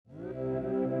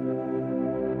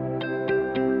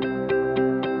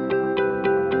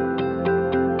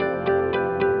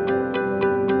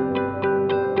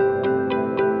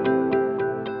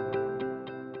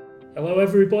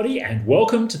everybody, and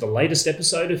welcome to the latest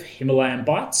episode of Himalayan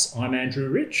Bites. I'm Andrew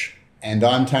Rich. And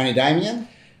I'm Tony Damian.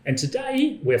 And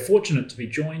today we're fortunate to be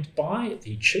joined by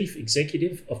the Chief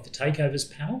Executive of the Takeovers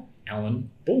Panel,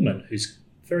 Allan Bulman, who's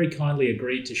very kindly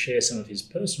agreed to share some of his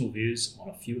personal views on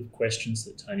a few of the questions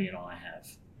that Tony and I have.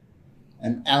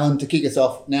 And Allan, to kick us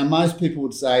off, now most people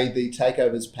would say the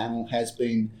Takeovers Panel has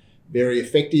been very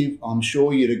effective. I'm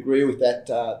sure you'd agree with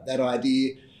that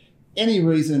idea. Any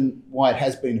reason why it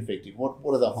has been effective? What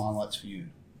are the highlights for you?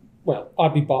 Well,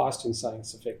 I'd be biased in saying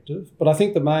it's effective, but I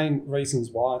think the main reasons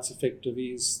why it's effective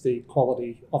is the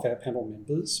quality of our panel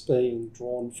members being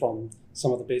drawn from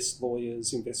some of the best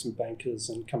lawyers, investment bankers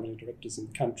and company directors in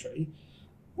the country.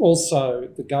 Also,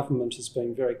 the government has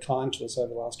been very kind to us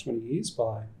over the last 20 years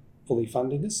by fully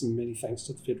funding us, and many thanks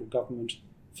to the federal government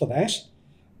for that.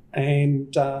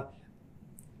 And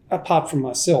apart from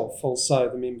myself, also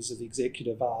the members of the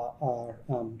executive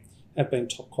have been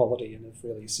top quality and have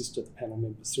really assisted the panel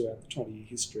members throughout the 20-year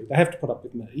history. They have to put up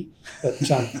with me, but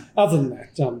other than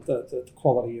that, the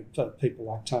quality of people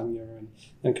like Tanya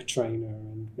and Katrina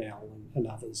and Mel and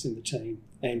others in the team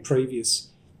and previous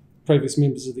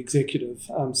members of the executive,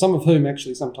 some of whom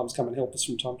actually sometimes come and help us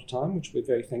from time to time, which we're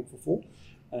very thankful for.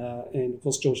 And of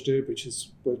course, George Durbridge has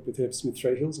worked with Herb Smith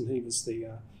Freehills, and he was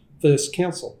the first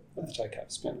counsel of the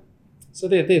Takeovers Panel. So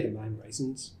they're the main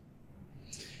reasons.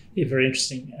 Yeah, very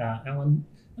interesting, Allan.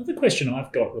 Another question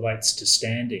I've got relates to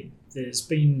standing. There's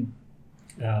been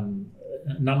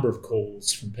a number of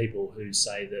calls from people who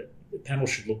say that the panel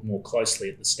should look more closely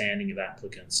at the standing of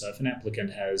applicants. So if an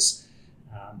applicant has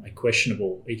a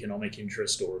questionable economic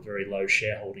interest or a very low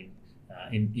shareholding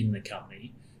in the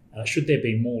company, should there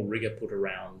be more rigour put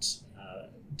around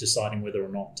deciding whether or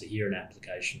not to hear an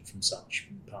application from such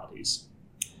parties?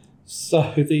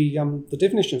 So the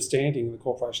definition of standing in the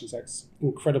Corporations Act is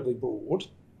incredibly broad.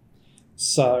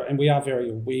 So, and we are very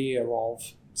aware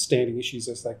of standing issues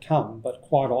as they come, but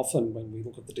quite often when we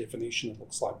look at the definition, it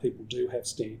looks like people do have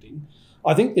standing.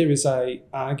 I think there is an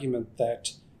argument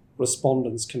that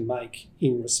respondents can make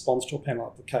in response to a panel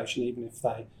application, even if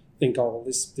they think, oh, well,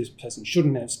 this person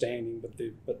shouldn't have standing, but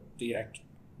the Act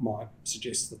might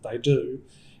suggest that they do.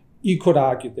 You could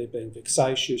argue they're being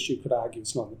vexatious. You could argue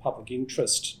it's not in the public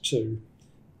interest to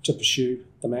pursue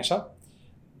the matter.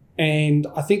 And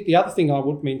I think the other thing I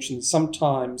would mention is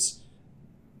sometimes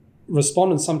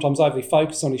respondents overly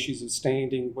focus on issues of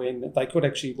standing when they could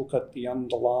actually look at the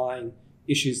underlying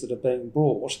issues that are being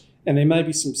brought, and there may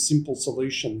be some simple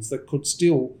solutions that could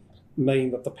still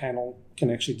mean that the panel can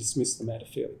actually dismiss the matter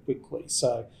fairly quickly.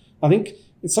 So I think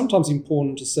it's sometimes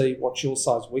important to see what your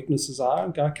side's weaknesses are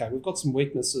and go, okay, we've got some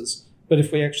weaknesses, but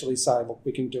if we actually say, look,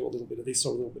 we can do a little bit of this or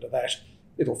a little bit of that,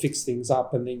 it'll fix things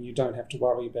up, and then you don't have to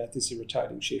worry about this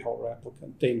irritating shareholder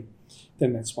applicant, then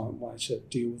that's one way to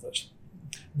deal with it.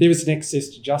 There is an access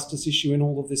to justice issue in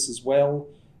all of this as well.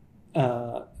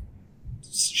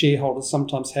 Shareholders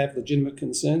sometimes have legitimate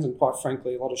concerns, and quite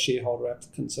frankly, a lot of shareholder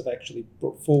applicants have actually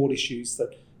brought forward issues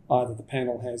that either the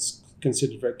panel has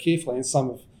considered very carefully, and some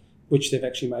of which they've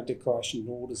actually made declaration and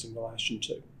orders in relation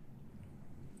to.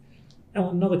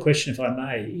 Allan, another question, if I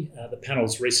may. The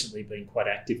panel's recently been quite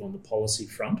active on the policy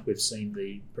front. We've seen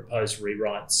the proposed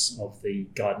rewrites of the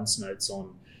guidance notes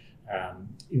on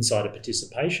insider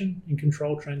participation in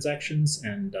controlled transactions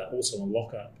and also on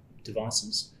lockup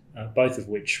devices, both of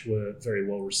which were very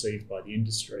well received by the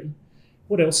industry.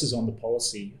 What else is on the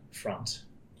policy front?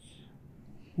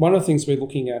 One of the things we're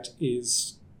looking at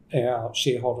is our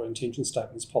shareholder intention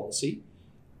statements policy.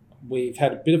 We've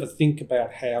had a bit of a think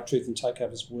about how Truth in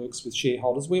Takeovers works with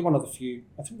shareholders. We're one of the few,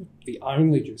 I think the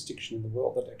only jurisdiction in the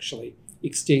world that actually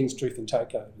extends Truth in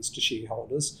Takeovers to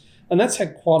shareholders. And that's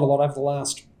had quite a lot over the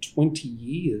last 20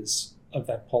 years of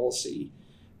that policy.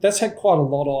 That's had quite a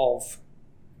lot of,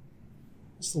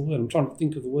 what's the word? I'm trying to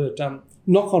think of the word,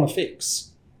 knock-on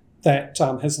effects that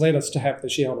has led us to have the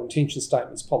shareholder intention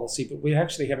statements policy, but we're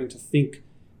actually having to think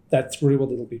that through a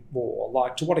little bit more.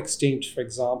 Like, to what extent, for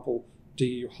example, do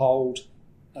you hold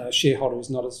a shareholder who's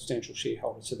not a substantial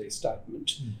shareholder to their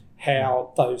statement?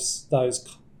 How those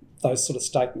sort of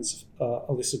statements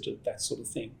elicited that sort of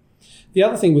thing. The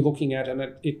other thing we're looking at, and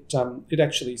it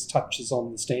actually touches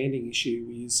on the standing issue,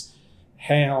 is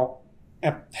how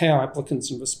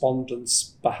applicants and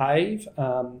respondents behave,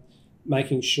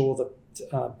 making sure that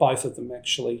both of them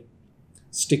actually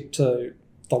stick to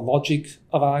the logic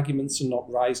of arguments and not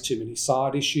raise too many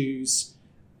side issues.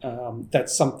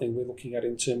 That's something we're looking at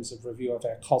in terms of review of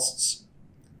our costs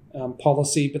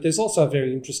policy. But there's also a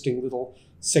very interesting little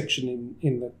section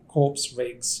in the ASIC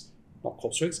regs,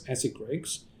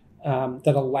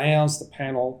 that allows the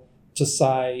panel to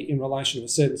say in relation to a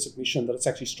certain submission that it's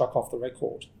actually struck off the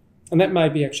record. And that may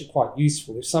be actually quite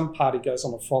useful. If some party goes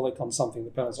on a frolic on something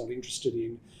the panel's not interested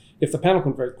in, if the panel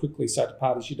can very quickly say to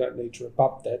parties, you don't need to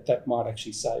rebut that, that might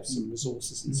actually save some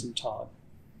resources and some time.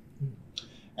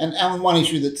 And Allan, one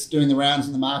issue that's doing the rounds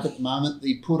in the market at the moment,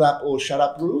 the put up or shut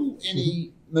up rule.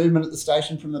 Any movement at the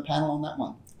station from the panel on that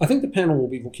one? I think the panel will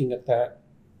be looking at that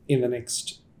in the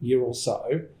next year or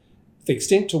so. The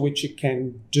extent to which it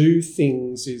can do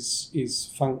things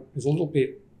is a little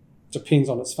bit, depends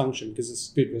on its function, because it's a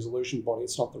dispute resolution body,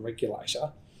 it's not the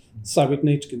regulator. So we'd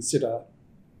need to consider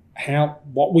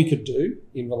what we could do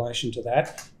in relation to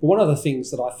that. But one of the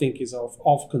things that I think is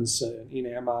of concern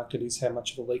in our market is how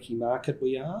much of a leaky market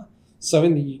we are. So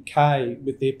in the UK,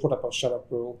 with their put up or shut up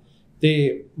rule,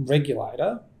 their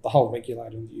regulator, the whole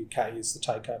regulator in the UK is the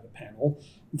Takeover Panel.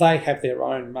 They have their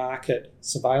own market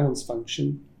surveillance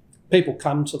function. People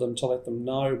come to them to let them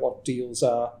know what deals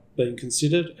are being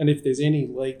considered, and if there's any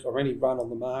leak or any run on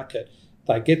the market,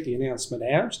 they get the announcement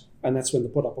out, and that's when the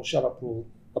put up or shut up rule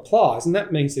applies. And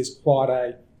that means there's quite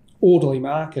a orderly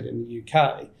market in the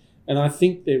UK. And I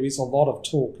think there is a lot of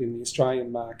talk in the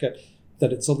Australian market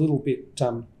that it's a little bit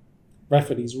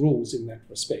Rafferty's rules in that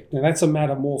respect. Now, that's a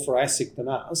matter more for ASIC than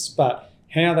us, but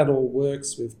how that all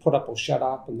works with put up or shut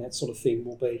up and that sort of thing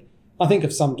will be, I think,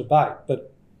 of some debate.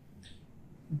 But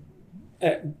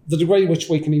the degree in which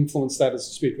we can influence that as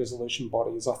dispute resolution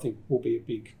bodies, I think, will be a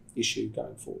big issue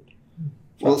going forward.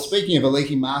 Well, speaking of a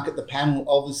leaky market, the panel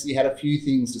obviously had a few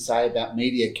things to say about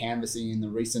media canvassing in the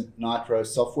recent Nitro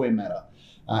software matter.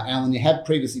 Allan, you have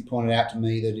previously pointed out to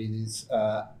me that it is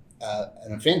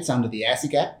an offence under the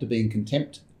ASIC Act to be in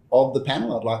contempt of the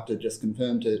panel. I'd like to just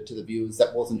confirm to the viewers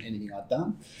that wasn't anything I'd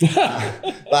done. So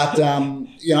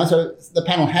the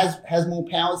panel has more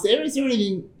powers there. Is there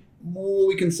anything more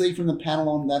we can see from the panel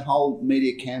on that whole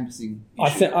media canvassing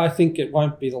issue? I think it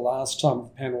won't be the last time the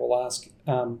panel will ask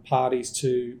parties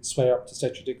to swear up to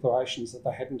statutory declarations that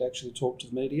they hadn't actually talked to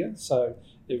the media. So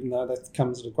even though that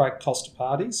comes at a great cost to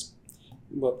parties,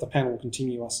 the panel will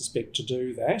continue, I suspect, to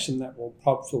do that, and that will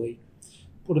hopefully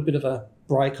put a bit of a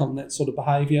break on that sort of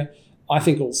behaviour. I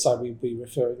think also we'll be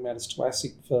referring matters to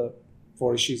ASIC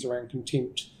for issues around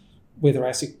contempt. Whether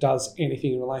ASIC does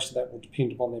anything in relation to that will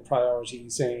depend upon their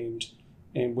priorities and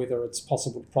whether it's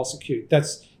possible to prosecute.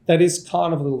 That is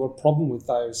kind of a little bit of a problem with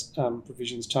those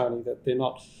provisions, Tony, that they're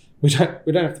not. We don't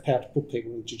have the power to put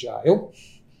people into jail,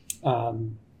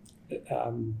 so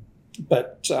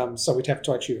we'd have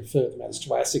to actually refer the matters to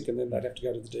ASIC, and then they'd have to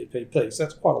go to the DPP. So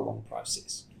that's quite a long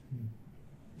process.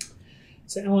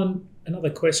 So, Allan, another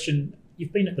question.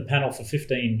 You've been at the panel for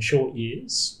 15 short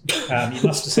years. You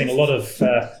must have seen a lot of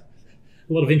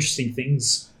interesting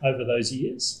things over those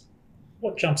years.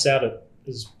 What jumps out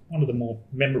as one of the more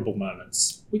memorable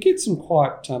moments? We get some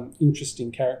quite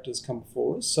interesting characters come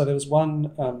before us. So there was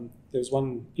one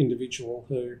individual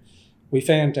who we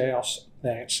found out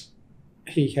that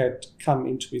he had come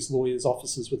into his lawyer's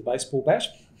offices with a baseball bat.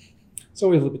 So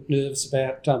we were a little bit nervous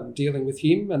about dealing with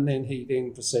him, and then he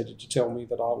then proceeded to tell me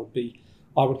that I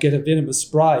would get a venomous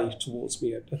spray towards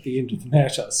me at the end of the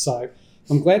matter. So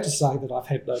I'm glad to say that I've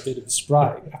had no venomous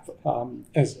spray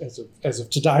as of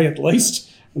today at least,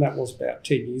 and that was about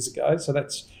 10 years ago. So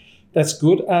that's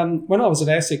good. When I was at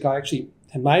ASIC, I actually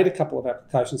had made a couple of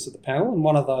applications to the panel, and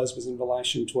one of those was in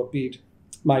relation to a bid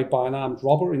made by an armed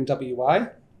robber in WA,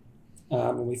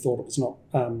 and we thought it was not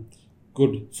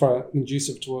good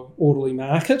conducive to an orderly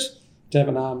market to have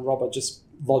an armed robber just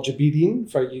lodge a bid in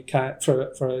for a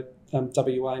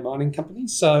WA mining company.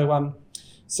 So I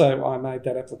made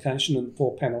that application, and the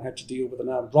poor panel had to deal with an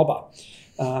armed robber.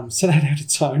 So that had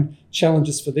its own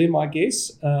challenges for them, I guess.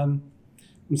 I'm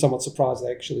somewhat surprised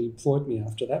they actually employed me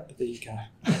after that, but there you go.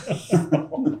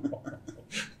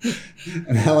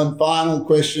 And Allan, final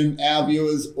question. Our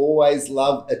viewers always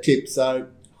love a tip. So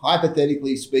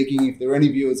hypothetically speaking, if there are any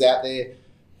viewers out there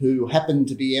who happen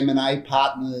to be M&A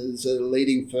partners at a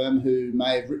leading firm who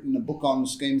may have written a book on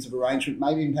schemes of arrangement,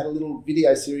 maybe even had a little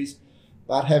video series,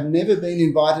 but have never been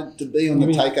invited to be on the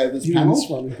Takeovers panel. This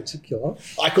one in particular.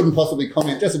 I couldn't possibly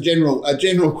comment. Just a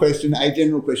general question.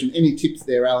 Any tips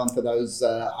there, Allan, for those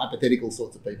hypothetical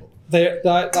sorts of people?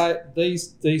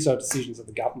 These are decisions of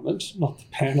the government, not the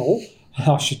panel.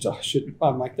 I should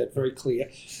make that very clear.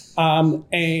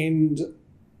 And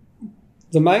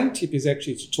the main tip is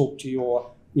actually to talk to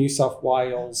your New South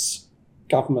Wales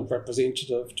government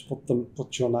representative to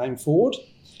put your name forward,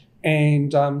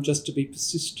 and just to be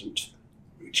persistent.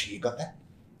 Richie, you got that?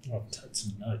 I'll take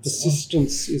some notes.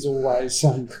 Persistence is always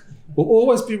will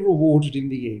always be rewarded in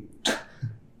the end.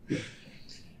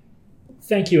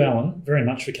 Thank you, Allan, very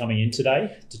much for coming in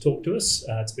today to talk to us.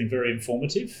 It's been very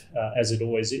informative, as it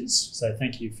always is. So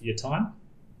thank you for your time.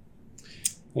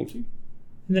 Thank you.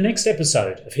 In the next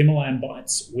episode of Himalayan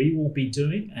Bites, we will be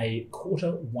doing a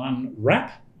Q1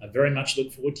 wrap. I very much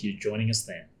look forward to you joining us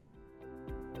then.